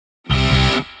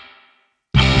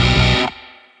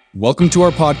Welcome to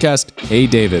our podcast, Hey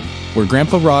David, where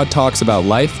Grandpa Rod talks about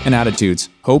life and attitudes,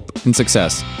 hope and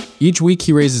success. Each week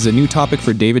he raises a new topic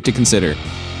for David to consider.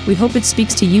 We hope it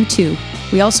speaks to you too.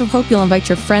 We also hope you'll invite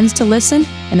your friends to listen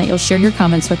and that you'll share your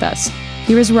comments with us.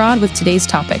 Here is Rod with today's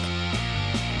topic.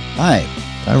 Hi,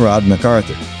 I'm Rod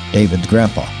MacArthur, David's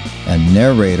grandpa, and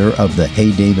narrator of the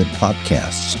Hey David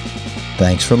podcasts.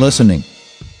 Thanks for listening.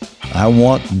 I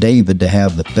want David to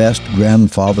have the best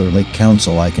grandfatherly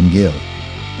counsel I can give.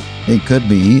 It could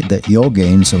be that you'll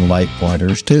gain some light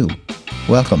pointers too.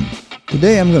 Welcome.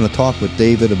 Today I'm going to talk with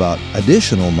David about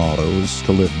additional mottos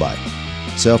to live by.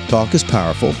 Self-talk is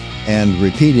powerful, and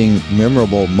repeating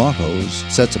memorable mottos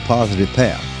sets a positive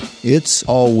path. It's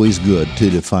always good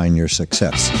to define your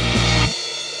success.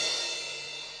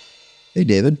 Hey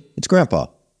David, it's Grandpa.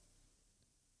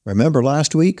 Remember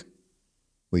last week?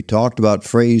 We talked about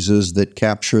phrases that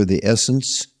capture the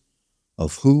essence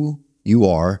of who you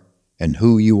are and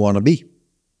who you want to be.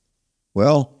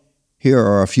 Well, here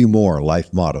are a few more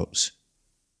life mottos.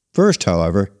 First,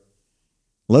 however,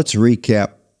 let's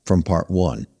recap from part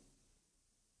 1.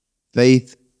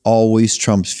 Faith always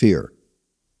trumps fear.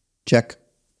 Check.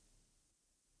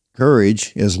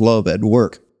 Courage is love at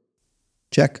work.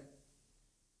 Check.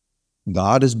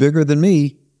 God is bigger than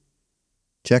me.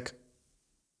 Check.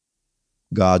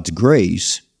 God's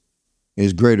grace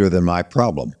is greater than my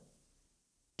problem.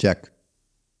 Check.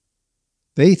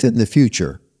 Faith in the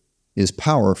future is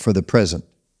power for the present.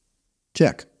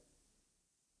 Check.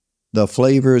 The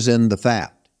flavor's in the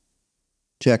fat.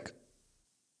 Check.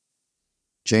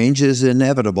 Change is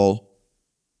inevitable.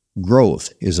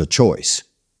 Growth is a choice.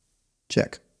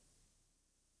 Check.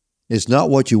 It's not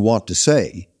what you want to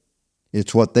say.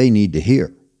 It's what they need to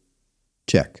hear.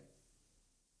 Check.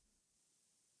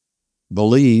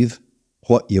 Believe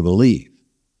what you believe.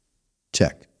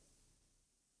 Check.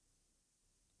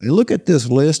 I look at this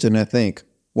list and I think,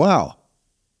 wow,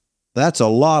 that's a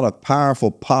lot of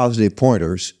powerful positive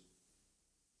pointers.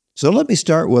 So let me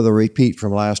start with a repeat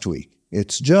from last week.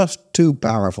 It's just too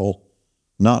powerful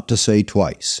not to say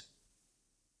twice.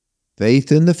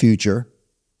 Faith in the future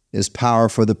is power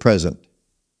for the present.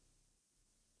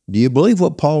 Do you believe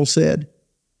what Paul said?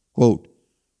 Quote,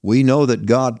 "We know that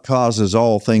God causes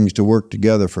all things to work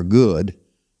together for good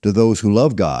to those who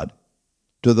love God,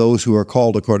 to those who are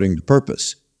called according to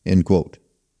purpose." End quote.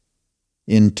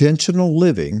 Intentional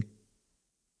living,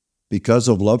 because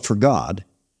of love for God,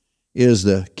 is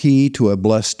the key to a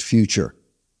blessed future.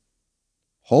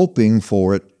 Hoping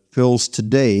for it fills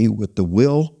today with the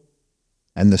will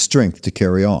and the strength to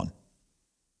carry on.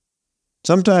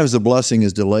 Sometimes the blessing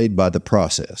is delayed by the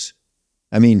process.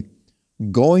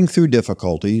 Going through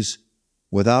difficulties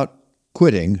without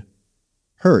quitting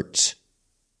hurts.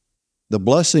 The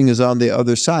blessing is on the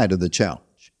other side of the challenge.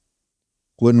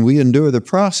 When we endure the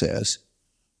process,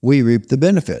 we reap the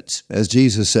benefits. As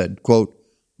Jesus said, quote,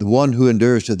 "The one who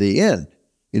endures to the end,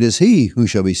 it is he who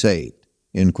shall be saved,"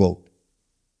 end quote.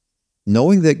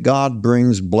 Knowing that God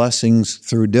brings blessings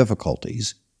through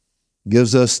difficulties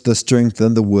gives us the strength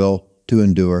and the will to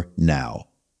endure now.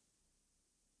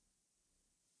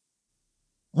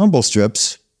 Rumble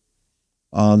strips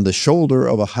on the shoulder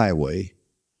of a highway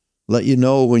let you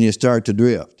know when you start to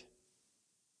drift.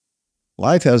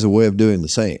 Life has a way of doing the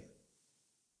same.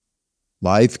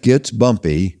 Life gets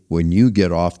bumpy when you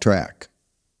get off track.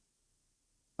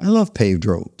 I love paved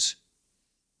roads.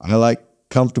 I like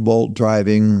comfortable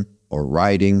driving or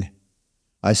riding.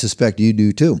 I suspect you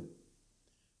do too.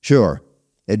 Sure,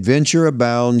 adventure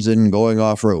abounds in going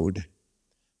off-road,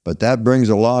 but that brings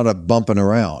a lot of bumping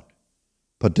around,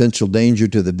 potential danger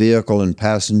to the vehicle and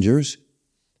passengers,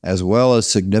 as well as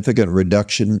significant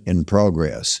reduction in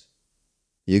progress.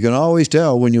 You can always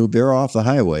tell when you veer off the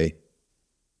highway.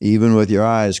 Even with your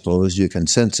eyes closed, you can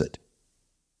sense it.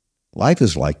 Life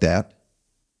is like that.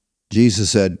 Jesus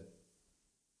said,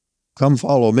 "Come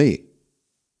follow me."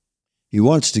 He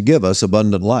wants to give us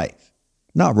abundant life,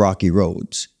 not rocky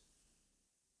roads.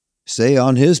 Stay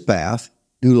on His path,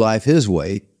 do life His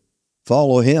way,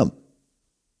 follow Him,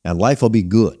 and life will be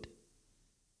good.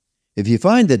 If you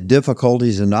find that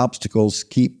difficulties and obstacles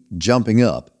keep jumping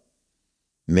up,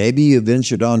 maybe you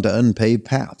ventured onto unpaved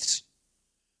paths.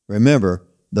 Remember,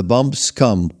 the bumps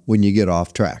come when you get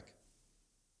off track.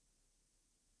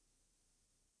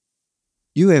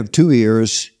 You have 2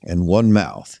 ears and 1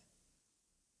 mouth.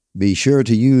 Be sure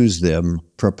to use them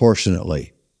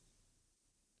proportionately.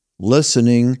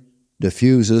 Listening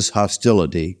diffuses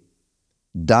hostility.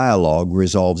 Dialogue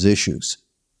resolves issues.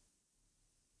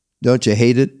 Don't you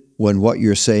hate it when what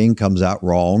you're saying comes out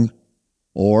wrong,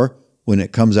 or when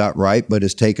it comes out right but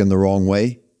is taken the wrong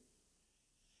way?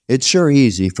 It's sure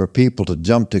easy for people to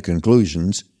jump to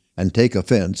conclusions and take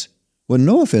offense when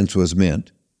no offense was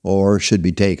meant or should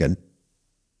be taken.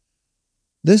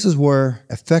 This is where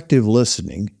effective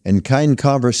listening and kind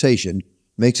conversation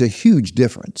makes a huge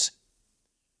difference.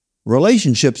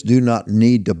 Relationships do not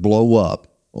need to blow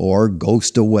up or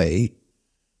ghost away.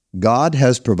 God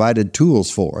has provided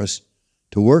tools for us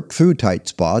to work through tight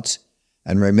spots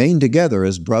and remain together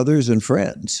as brothers and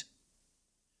friends.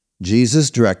 Jesus'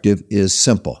 directive is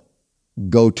simple.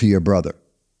 Go to your brother.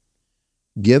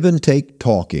 Give and take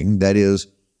talking, that is,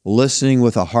 listening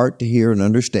with a heart to hear and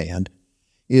understand,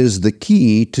 is the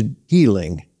key to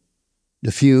healing.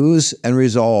 Diffuse and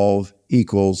resolve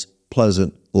equals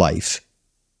pleasant life.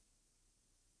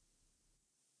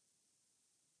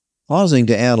 Pausing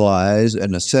to analyze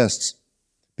and assess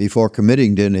before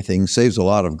committing to anything saves a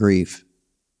lot of grief.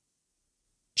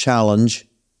 Challenge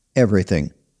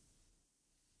everything.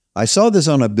 I saw this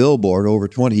on a billboard over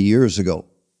 20 years ago.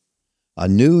 A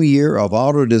new year of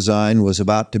auto design was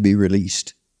about to be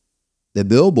released. The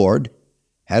billboard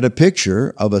had a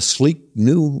picture of a sleek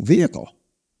new vehicle.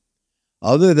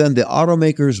 Other than the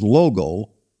automaker's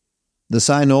logo, the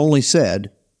sign only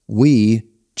said, "We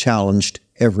challenged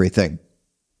everything."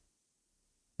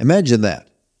 Imagine that.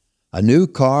 A new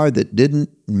car that didn't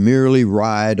merely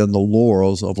ride on the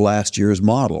laurels of last year's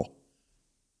model.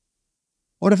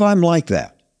 What if I'm like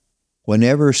that?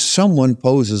 Whenever someone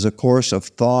poses a course of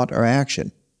thought or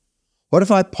action, what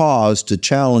if I pause to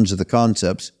challenge the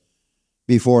concepts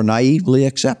before naively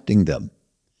accepting them?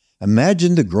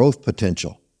 Imagine the growth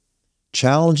potential.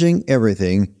 Challenging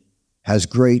everything has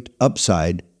great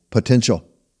upside potential.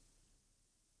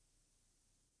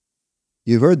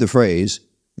 You've heard the phrase,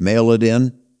 mail it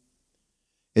in.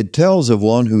 It tells of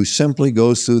one who simply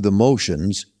goes through the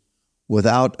motions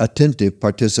without attentive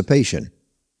participation.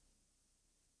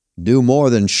 Do more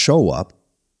than show up.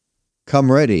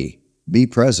 Come ready. Be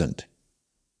present.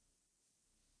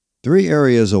 3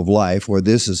 areas of life where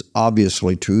this is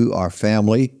obviously true are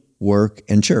family, work,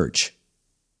 and church.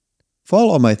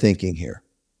 Follow my thinking here.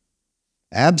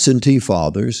 Absentee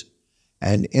fathers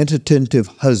and inattentive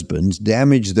husbands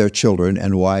damage their children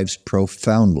and wives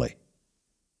profoundly.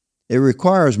 It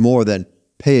requires more than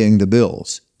paying the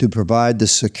bills to provide the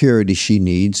security she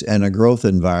needs and a growth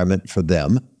environment for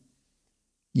them.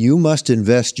 You must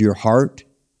invest your heart,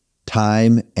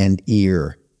 time, and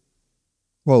ear.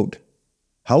 Quote,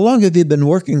 "How long have you been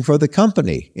working for the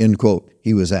company?" End quote,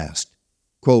 he was asked.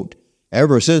 Quote,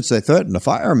 "Ever since they threatened to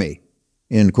fire me,"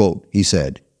 end quote, he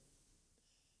said.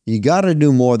 You got to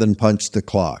do more than punch the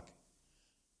clock.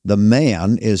 The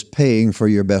man is paying for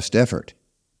your best effort.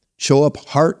 Show up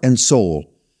heart and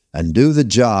soul and do the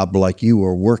job like you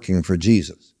were working for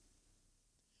Jesus.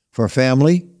 For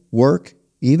family, work,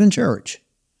 even church,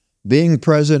 being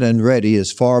present and ready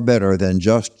is far better than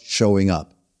just showing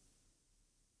up.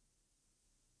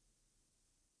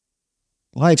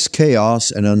 Life's chaos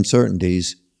and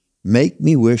uncertainties make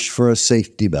me wish for a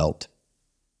safety belt.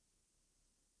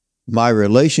 My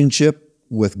relationship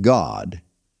with God,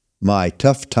 my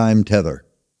tough time tether.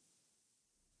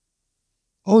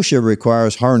 OSHA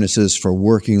requires harnesses for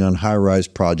working on high-rise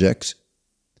projects.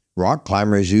 Rock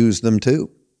climbers use them too.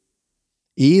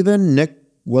 Even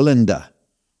Nick Wallenda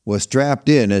was strapped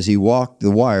in as he walked the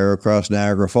wire across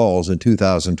Niagara Falls in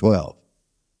 2012.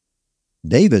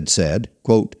 David said,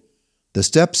 quote, "The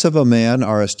steps of a man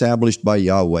are established by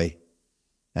Yahweh,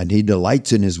 and he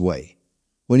delights in his way.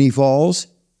 When he falls,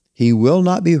 he will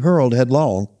not be hurled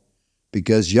headlong,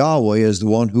 because Yahweh is the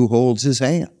one who holds his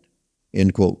hand."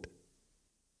 End quote.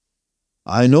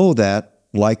 I know that,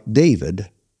 like David,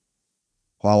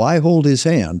 while I hold his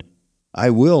hand,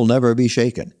 I will never be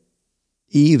shaken,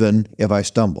 even if I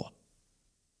stumble.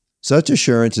 Such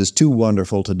assurance is too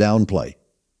wonderful to downplay.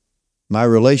 My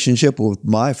relationship with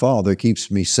my Father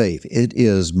keeps me safe. It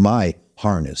is my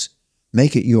harness.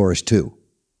 Make it yours too.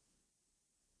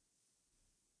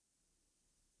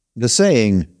 The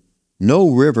saying, "No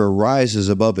river rises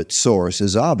above its source,"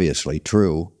 is obviously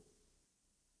true.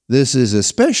 This is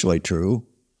especially true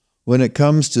when it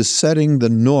comes to setting the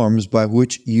norms by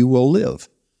which you will live.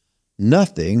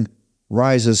 Nothing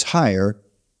rises higher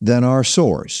than our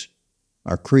source,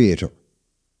 our Creator.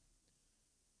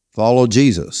 Follow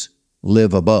Jesus.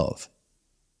 Live above.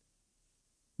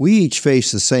 We each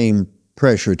face the same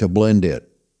pressure to blend in,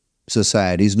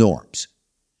 society's norms.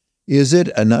 Is it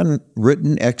an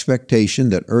unwritten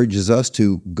expectation that urges us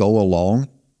to go along?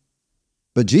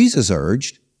 But Jesus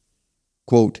urged,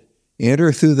 quote,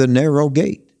 "Enter through the narrow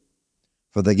gate.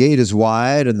 For the gate is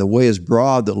wide and the way is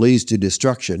broad that leads to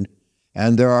destruction,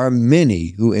 and there are many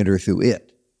who enter through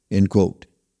it." End quote.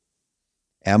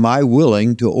 Am I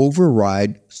willing to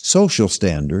override social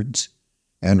standards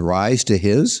and rise to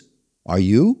His? Are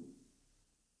you?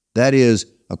 That is,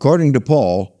 according to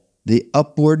Paul, the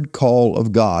upward call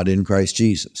of God in Christ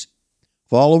Jesus.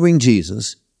 Following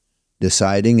Jesus,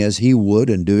 deciding as He would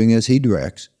and doing as He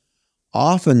directs,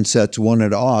 often sets one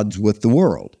at odds with the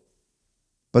world.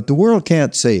 But the world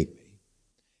can't save me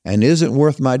and isn't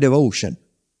worth my devotion.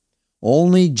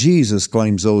 Only Jesus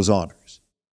claims those honors.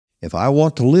 If I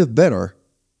want to live better,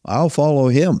 I'll follow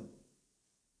Him.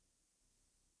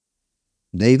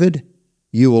 David,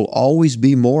 you will always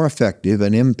be more effective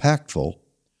and impactful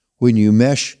when you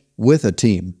mesh with a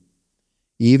team,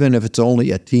 even if it's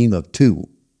only a team of two.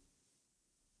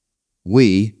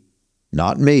 We,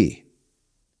 not me.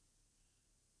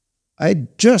 I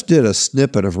just did a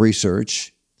snippet of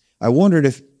research. I wondered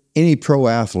if any pro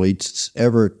athletes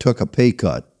ever took a pay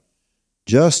cut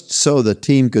just so the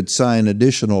team could sign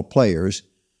additional players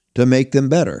to make them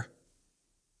better.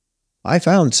 I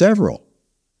found several.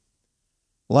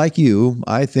 Like you,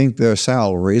 I think their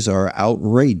salaries are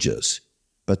outrageous,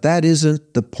 but that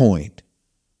isn't the point.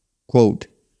 Quote,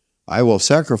 I will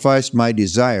sacrifice my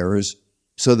desires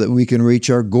so that we can reach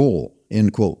our goal,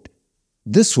 end quote.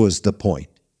 This was the point.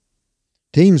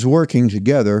 Teams working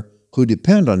together who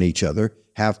depend on each other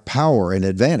have power and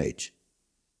advantage.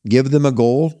 Give them a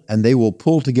goal, and they will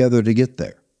pull together to get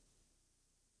there.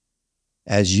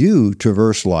 As you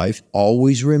traverse life,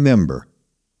 always remember,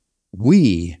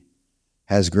 we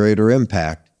has greater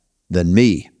impact than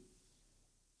me.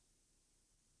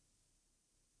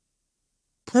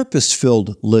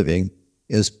 Purpose-filled living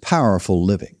is powerful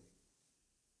living.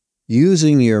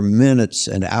 Using your minutes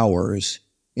and hours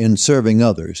in serving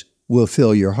others will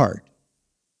fill your heart.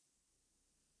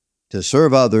 To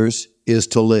serve others is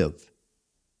to live.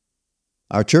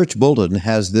 Our church bulletin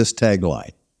has this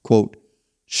tagline, quote,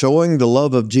 showing the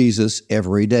love of Jesus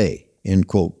every day, end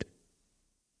quote.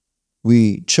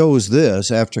 We chose this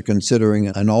after considering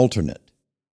an alternate,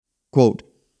 quote,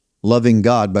 loving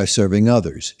God by serving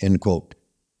others, end quote.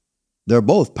 They're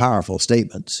both powerful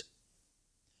statements.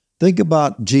 Think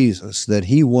about Jesus that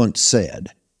He once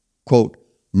said, quote,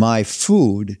 my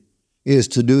food is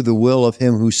to do the will of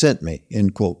Him who sent me,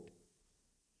 end quote.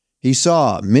 He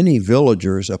saw many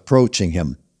villagers approaching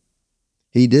Him.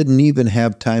 He didn't even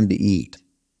have time to eat.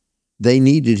 They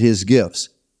needed His gifts,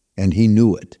 and He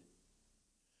knew it.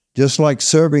 Just like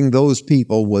serving those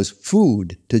people was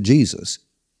food to Jesus,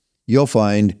 you'll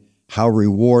find how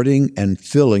rewarding and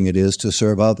filling it is to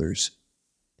serve others.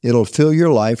 It'll fill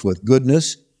your life with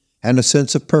goodness and a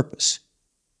sense of purpose.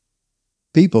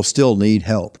 People still need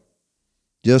help,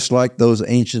 just like those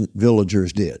ancient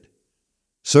villagers did.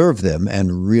 Serve them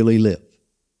and really live.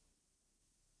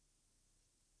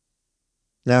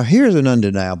 Now here's an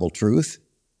undeniable truth.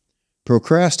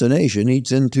 Procrastination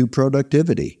eats into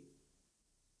productivity.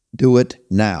 Do it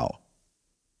now.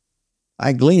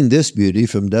 I gleaned this beauty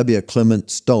from W. Clement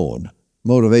Stone,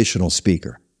 motivational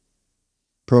speaker.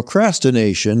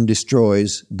 Procrastination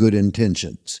destroys good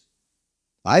intentions.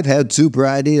 I've had super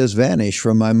ideas vanish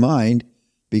from my mind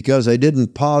because I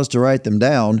didn't pause to write them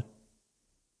down.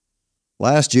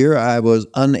 Last year, I was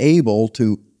unable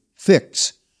to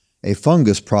fix a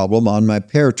fungus problem on my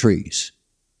pear trees,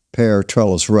 pear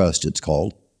trellis rust it's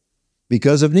called,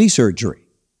 because of knee surgery.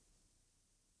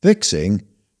 Fixing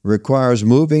requires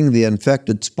moving the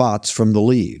infected spots from the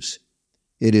leaves.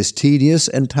 It is tedious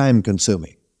and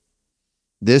time-consuming.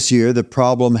 This year, the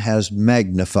problem has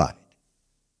magnified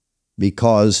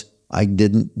because I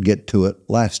didn't get to it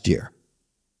last year.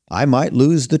 I might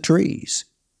lose the trees.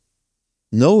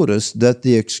 Notice that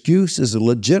the excuse is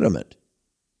legitimate,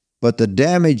 but the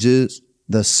damage is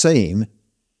the same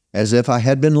as if I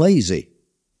had been lazy.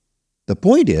 The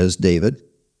point is, David,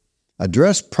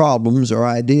 address problems or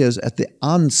ideas at the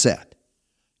onset.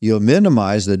 You'll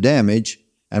minimize the damage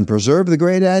and preserve the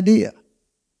great idea.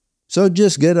 So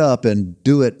just get up and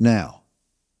do it now.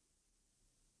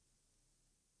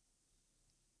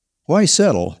 Why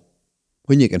settle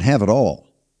when you can have it all?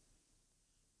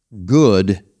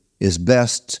 Good is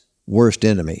best's worst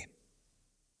enemy.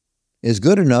 Is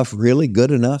good enough really good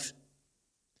enough?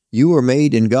 You were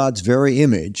made in God's very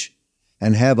image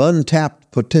and have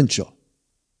untapped potential.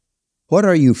 What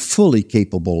are you fully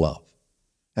capable of?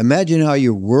 Imagine how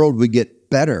your world would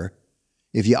get better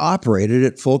if you operated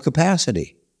at full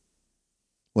capacity.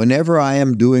 Whenever I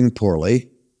am doing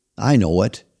poorly, I know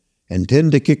it and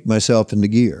tend to kick myself into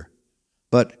gear.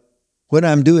 But when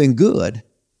I'm doing good,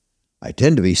 I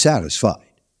tend to be satisfied.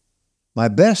 My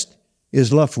best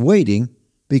is left waiting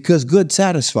because good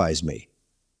satisfies me.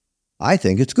 I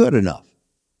think it's good enough.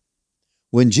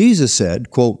 When Jesus said,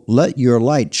 quote, "Let your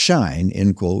light shine,"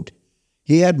 end quote,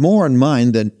 he had more in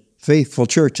mind than faithful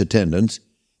church attendance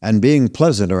and being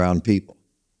pleasant around people.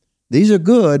 These are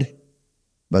good,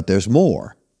 but there's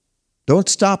more. Don't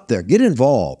stop there. Get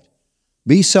involved.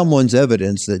 Be someone's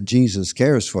evidence that Jesus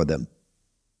cares for them.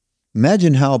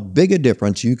 Imagine how big a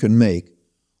difference you can make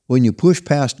when you push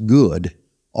past good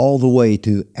all the way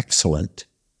to excellent.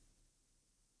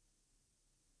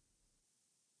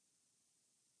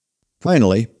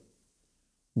 Finally,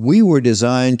 we were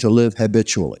designed to live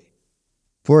habitually.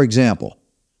 For example,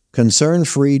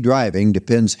 concern-free driving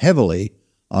depends heavily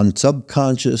on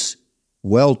subconscious,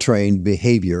 well-trained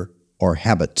behavior or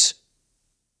habits.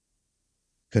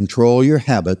 Control your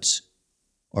habits,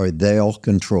 or they'll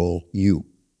control you.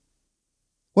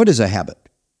 What is a habit?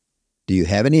 Do you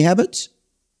have any habits?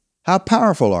 How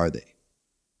powerful are they?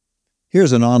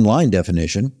 Here's an online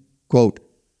definition, quote,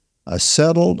 "A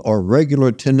settled or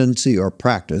regular tendency or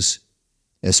practice,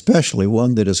 especially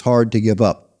one that is hard to give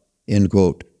up," end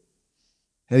quote.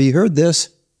 Have you heard this?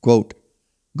 Quote,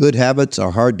 "Good habits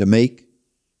are hard to make,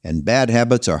 and bad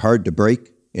habits are hard to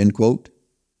break," end quote.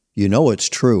 You know it's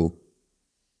true.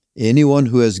 Anyone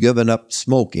who has given up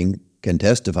smoking can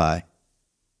testify.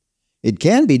 It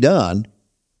can be done.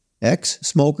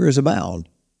 Ex-smokers abound.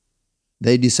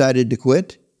 They decided to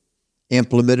quit,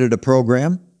 implemented a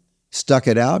program, stuck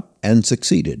it out, and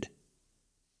succeeded.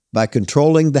 By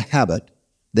controlling the habit,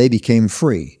 they became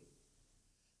free.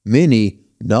 Many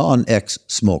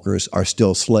non-ex-smokers are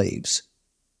still slaves.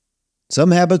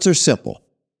 Some habits are simple,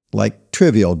 like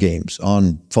trivial games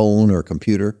on phone or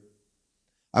computer.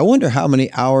 I wonder how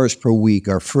many hours per week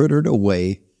are frittered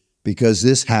away because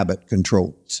this habit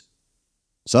controls.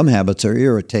 Some habits are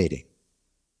irritating.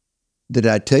 Did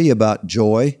I tell you about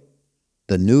Joy,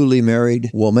 the newly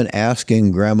married woman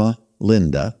asking Grandma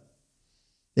Linda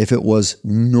if it was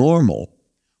normal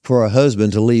for a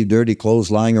husband to leave dirty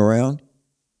clothes lying around?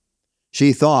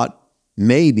 She thought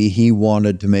maybe he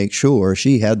wanted to make sure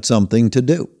she had something to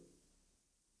do.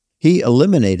 He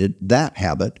eliminated that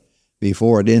habit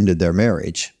before it ended their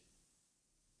marriage.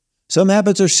 Some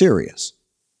habits are serious.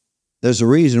 There's a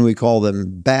reason we call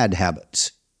them bad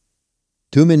habits.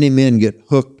 Too many men get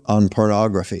hooked on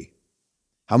pornography.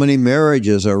 How many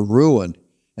marriages are ruined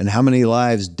and how many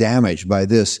lives damaged by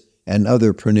this and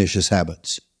other pernicious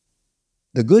habits?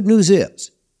 The good news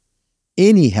is,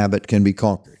 any habit can be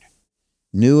conquered.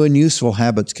 New and useful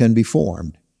habits can be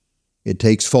formed. It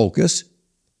takes focus,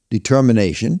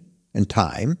 determination, and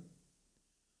time.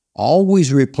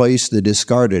 Always replace the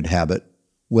discarded habit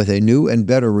with a new and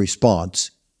better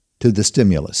response to the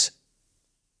stimulus.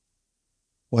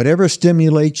 Whatever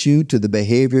stimulates you to the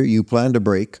behavior you plan to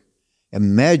break,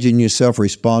 imagine yourself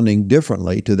responding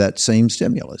differently to that same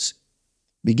stimulus.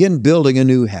 Begin building a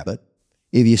new habit.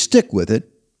 If you stick with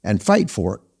it and fight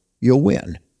for it, you'll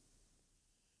win.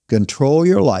 Control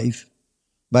your life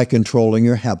by controlling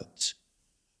your habits.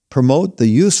 Promote the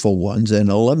useful ones and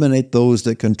eliminate those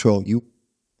that control you.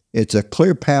 It's a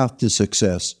clear path to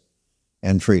success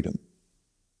and freedom.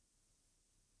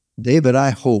 David, I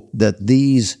hope that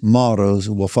these mottos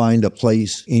will find a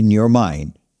place in your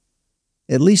mind,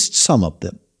 at least some of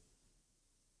them.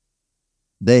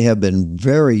 They have been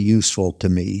very useful to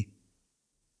me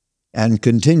and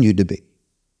continue to be.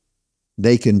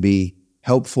 They can be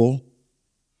helpful,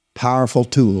 powerful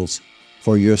tools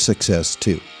for your success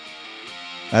too.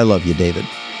 I love you, David.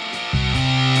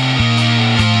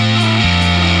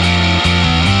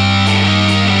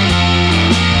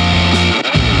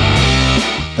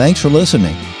 Thanks for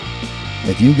listening.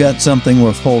 If you got something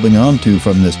worth holding on to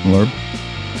from this blurb,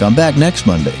 come back next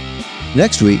Monday.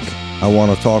 Next week, I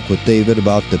want to talk with David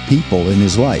about the people in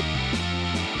his life.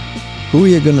 Who are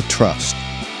you going to trust?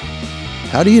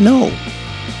 How do you know?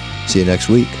 See you next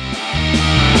week.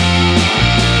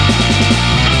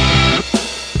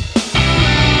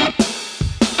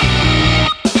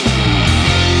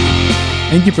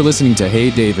 Thank you for listening to Hey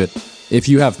David. If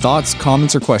you have thoughts,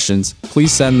 comments, or questions,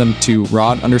 please send them to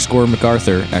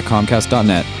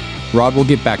rod_MacArthur@comcast.net. Rod will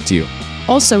get back to you.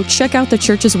 Also, check out the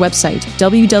church's website,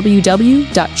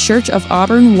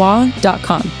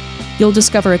 www.churchofauburn.com. You'll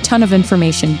discover a ton of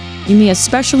information. You may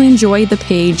especially enjoy the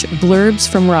page Blurbs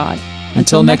from Rod.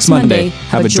 Until next Monday,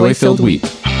 have a joy-filled week.